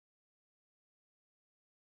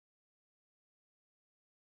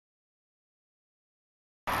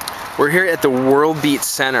We're here at the World Beat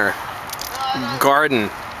Center garden,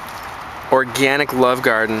 organic love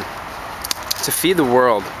garden to feed the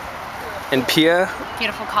world. And Pia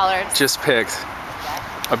beautiful collards. Just picked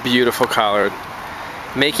a beautiful collard,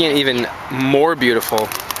 making it even more beautiful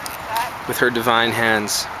with her divine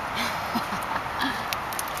hands.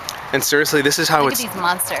 And seriously, this is how Look at these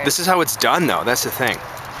monsters. This is how it's done, though. That's the thing.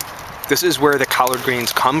 This is where the collard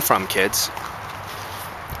greens come from, kids.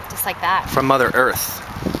 Just like that. From Mother Earth.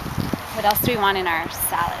 What else do we want in our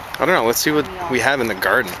salad? I don't know. Let's see what we have in the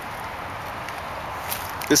garden.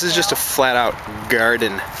 This is just a flat-out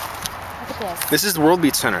garden. Look at this. This is the World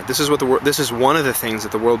Beat Center. This is what this is one of the things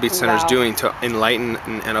that the World Beat Center is doing to enlighten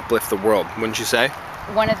and uplift the world. Wouldn't you say?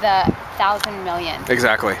 One of the 1,000 million.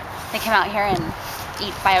 Exactly. They come out here and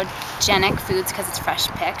eat biogenic foods because it's fresh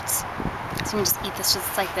picked. So you can just eat this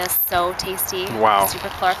just like this. So tasty. Wow. Super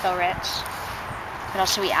chlorophyll rich. What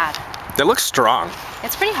else should we add? That looks strong.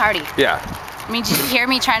 It's pretty hardy. Yeah. I mean, did you hear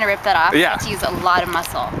me trying to rip that off? Yeah. I had to use a lot of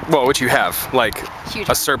muscle. Well, which you have, like, huge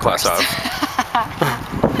a surplus of.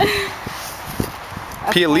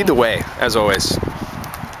 Okay. Pia, lead the way, as always.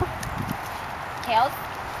 Kale.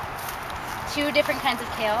 2 different kinds of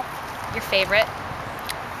kale. Your favorite.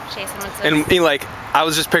 Jason, what's this? And like, I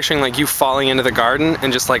was just picturing like you falling into the garden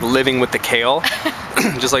and just like living with the kale.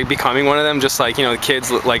 Just like becoming one of them, just like, you know, the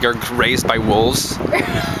kids like are raised by wolves.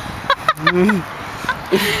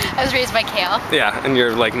 I was raised by kale. Yeah, and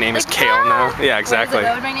your like name is Kale now. Yeah, exactly.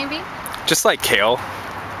 What would my name be? Just like Kale.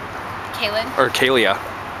 Kaylin? Or Kalia.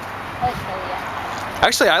 I like Kalia.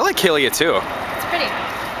 Actually, I like Kalia too. It's pretty.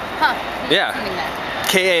 Huh. Yeah.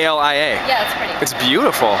 K-A-L-I-A. Yeah, it's pretty. It's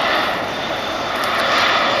beautiful.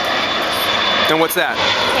 And what's that?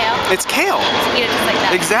 Kale. It's kale. So eat it just like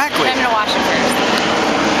that. Exactly. I'm gonna wash it first.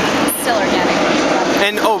 It's still organic.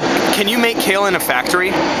 And oh, can you make kale in a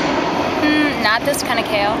factory? Not this kind of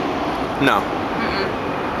kale. No.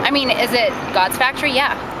 I mean, is it God's factory?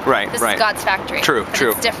 Yeah. Right, This right. is God's factory. True, but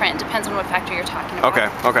true. It's different. Depends on what factory you're talking about. Okay,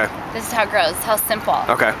 okay. This is how it grows. It's how simple.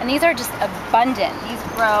 Okay. And these are just abundant. These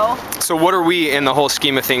grow. So what are we in the whole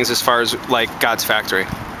scheme of things as far as like God's factory?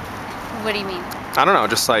 What do you mean? I don't know,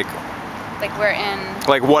 just like we're in.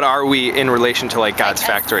 Like what are we in relation to like God's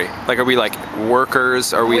factory? Like are we like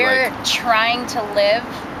workers? Are we We're like trying to live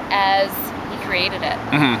as He created it.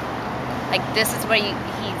 Like this is what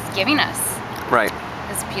He's giving us. Right.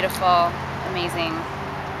 This beautiful, amazing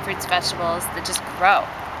fruits, vegetables that just grow.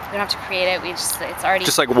 We don't have to create it. It's already.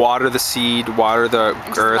 Just like water the seed, water the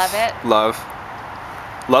and earth. Just love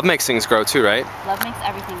it. Love makes things grow too, right? Love makes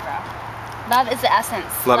everything grow. Love is the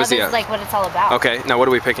essence. Love is like what it's all about. Okay, now what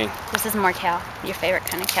are we picking? This is more kale. Your favorite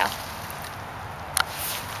kind of kale.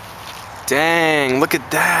 Dang, look at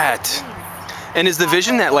that. And is the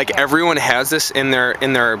vision that like everyone has this in their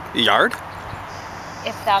yard?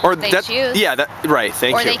 If that's what they choose. Yeah, right,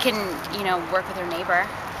 thank you. Or they can, you know, work with their neighbor,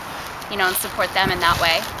 you know, and support them in that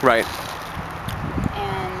way. Right.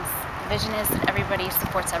 And the vision is that everybody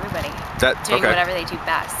supports everybody. Doing okay. whatever they do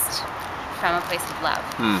best from a place of love.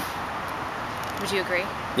 Would you agree?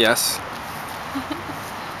 Yes.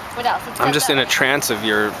 What else? I'm just in a trance of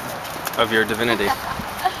your divinity. Oh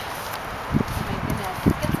my goodness.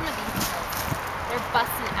 Look at some of these. They're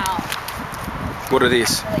busting out. What are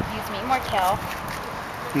these? They're like, use me. More kale.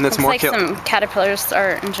 And that's more kale. Some caterpillars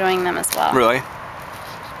are enjoying them as well. Really?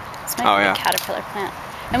 This might be a caterpillar plant.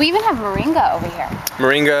 And we even have moringa over here.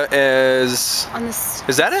 Moringa is... On this...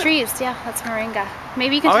 Is that it? Trees, yeah, that's moringa.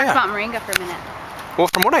 Maybe you can talk about moringa for a minute. Well,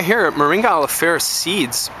 from what I hear, moringa oleifera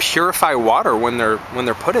seeds purify water when they're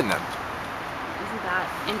put in them. Isn't that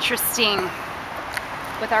interesting?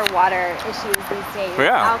 With our water issues these days.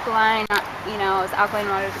 Yeah. Alkaline, you know, is alkaline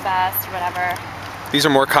water the best or whatever? These are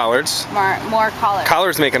more collards. More collards.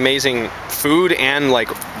 Collards make amazing food and like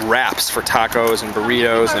wraps for tacos and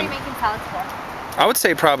burritos. How many people are we making salads for? I would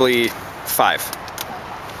say probably 5.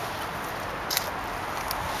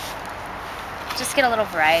 Okay. Just get a little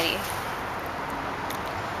variety.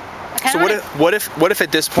 So what if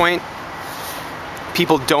at this point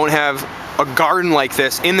people don't have a garden like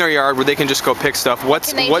this in their yard where they can just go pick stuff? What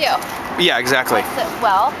can they do? Yeah, exactly.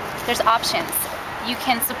 Well, there's options. You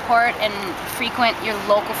can support and frequent your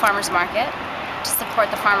local farmers market to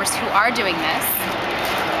support the farmers who are doing this.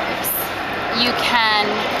 You can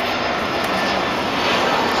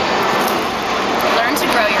learn to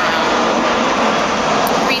grow your own.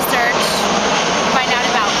 Research, find out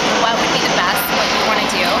about what would be the best, what you want to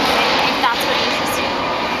do, if that's what interests you.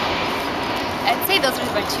 I'd say those are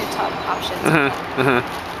my 2 top options.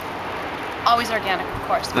 Always organic, of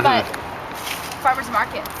course, but farmers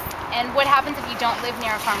markets. And what happens if you don't live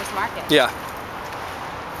near a farmer's market? Yeah.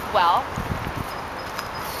 Well,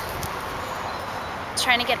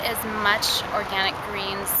 trying to get as much organic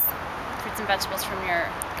greens, fruits and vegetables from your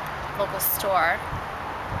local store.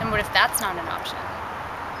 And what if that's not an option?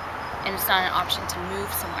 And it's not an option to move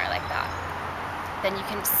somewhere like that. Then you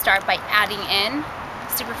can start by adding in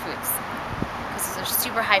superfoods. Because those are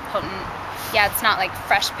super high potent. Yeah, it's not like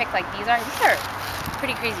fresh picked like these are. These are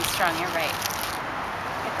pretty crazy strong, you're right.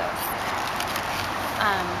 Look at those.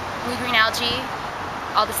 Blue green algae,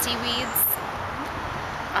 all the seaweeds,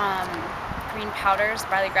 green powders,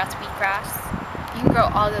 barley grass, wheatgrass. You can grow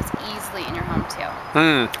all those easily in your home too.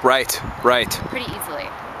 Right. Pretty easily.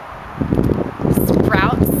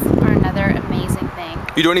 Sprouts are another amazing thing.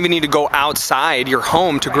 You don't even need to go outside your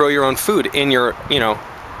home to grow your own food in your,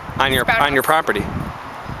 on your property.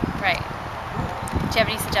 Right. Do you have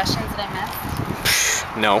any suggestions that I missed?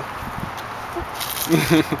 No.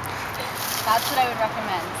 That's what I would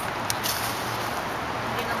recommend.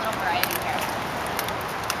 I'm getting a little variety here.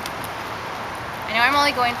 I know I'm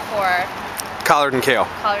only going for Collard and kale.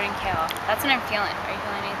 collard and kale. That's what I'm feeling. Are you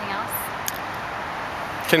feeling anything else?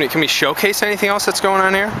 Can we showcase anything else that's going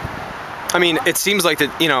on here? I mean, it seems like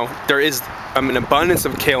that, there is an abundance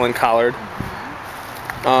of kale and collard.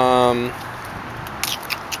 I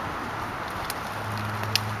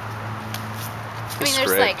mean,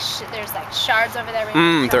 there's like shards over there.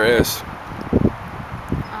 There is.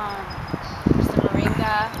 There's the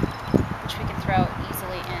moringa, which we can throw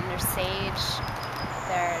easily in. There's sage.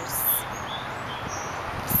 There's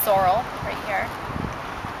sorrel right here.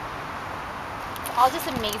 All just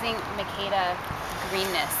amazing Makeda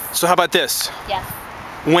greenness. So how about this? Yes.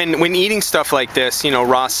 When eating stuff like this,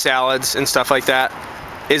 raw salads and stuff like that,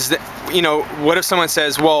 is that, what if someone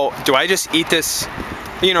says, well, do I just eat this?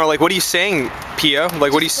 Like, what are you saying, Pia?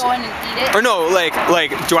 Like, what do you go in and eat it? Or no, like,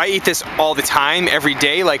 do I eat this all the time, every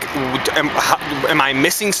day? Like, am I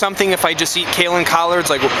missing something if I just eat kale and collards?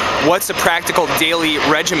 Like, what's a practical daily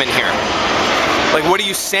regimen here? Like, what are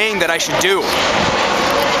you saying that I should do?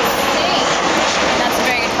 That's a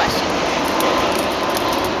very good question.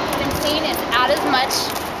 What I'm saying is add as much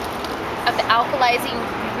of the alkalizing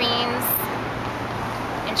greens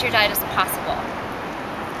into your diet as possible.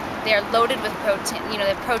 They are loaded with protein,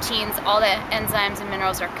 the proteins, all the enzymes and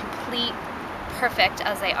minerals are complete, perfect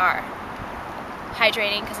as they are.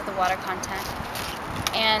 Hydrating because of the water content.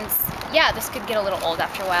 And yeah, this could get a little old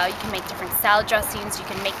after a while. You can make different salad dressings, you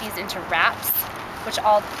can make these into wraps, which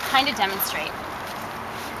all kind of demonstrate.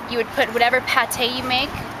 You would put whatever pate you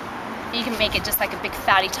make, you can make it just like a big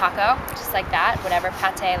fatty taco, just like that, whatever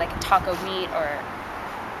pate, like a taco meat or,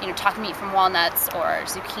 taco meat from walnuts or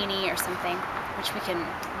zucchini or something, which we can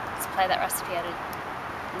supply that recipe at a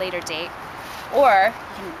later date. Or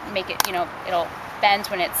you can make it, it'll bend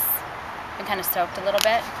when it's been kind of soaked a little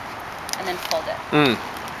bit and then fold it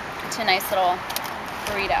to a nice little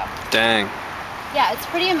burrito. Dang. Yeah, it's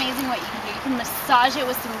pretty amazing what you can do. You can massage it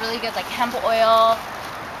with some really good like hemp oil,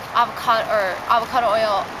 avocado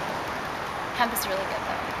oil. Hemp is really good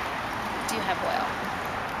though. Do hemp oil.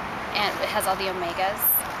 And it has all the omegas.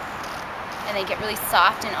 And they get really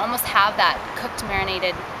soft and almost have that cooked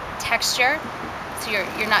marinated texture. So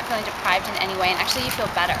you're not feeling deprived in any way, and actually you feel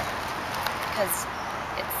better because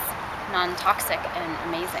it's non-toxic and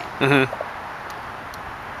amazing. Do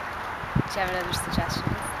you have another suggestion?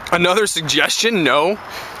 Another suggestion? No.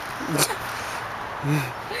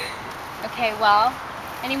 Okay, well,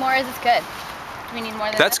 any more? Is this good? Do we need more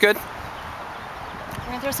than That's this? good.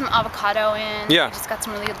 We're gonna throw some avocado in. Yeah. We just got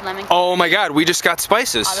some really good lemon. Oh my God, we just got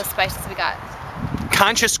spices. All the spices we got.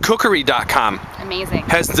 ConsciousCookery.com Amazing.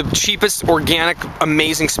 has the cheapest organic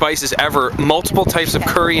amazing spices ever. Multiple types of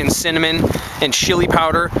curry and cinnamon and chili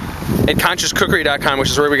powder at ConsciousCookery.com, which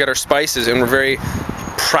is where we get our spices, and we're very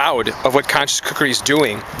proud of what Conscious Cookery is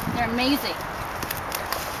doing. They're amazing.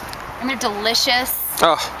 And they're delicious.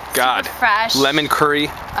 Oh God. Super fresh. Lemon curry.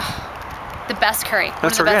 The best curry.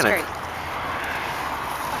 That's One of the organic. Best curry.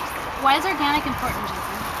 Why is organic important, Jason?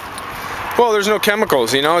 Well, there's no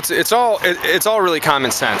chemicals, it's all really common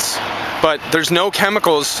sense. But there's no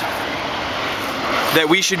chemicals that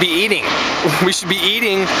we should be eating. We should be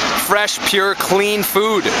eating fresh, pure, clean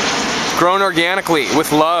food, grown organically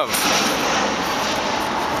with love.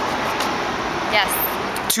 Yes.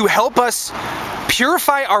 To help us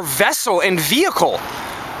purify our vessel and vehicle.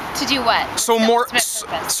 To do what? So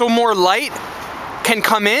more light can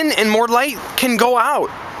come in and more light can go out.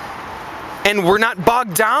 And we're not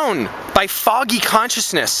bogged down by foggy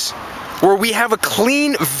consciousness, where we have a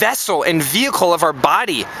clean vessel and vehicle of our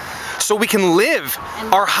body so we can live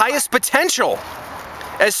our highest potential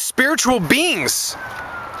as spiritual beings.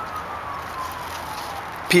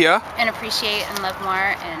 Pia? And appreciate and love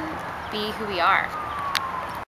more and be who we are.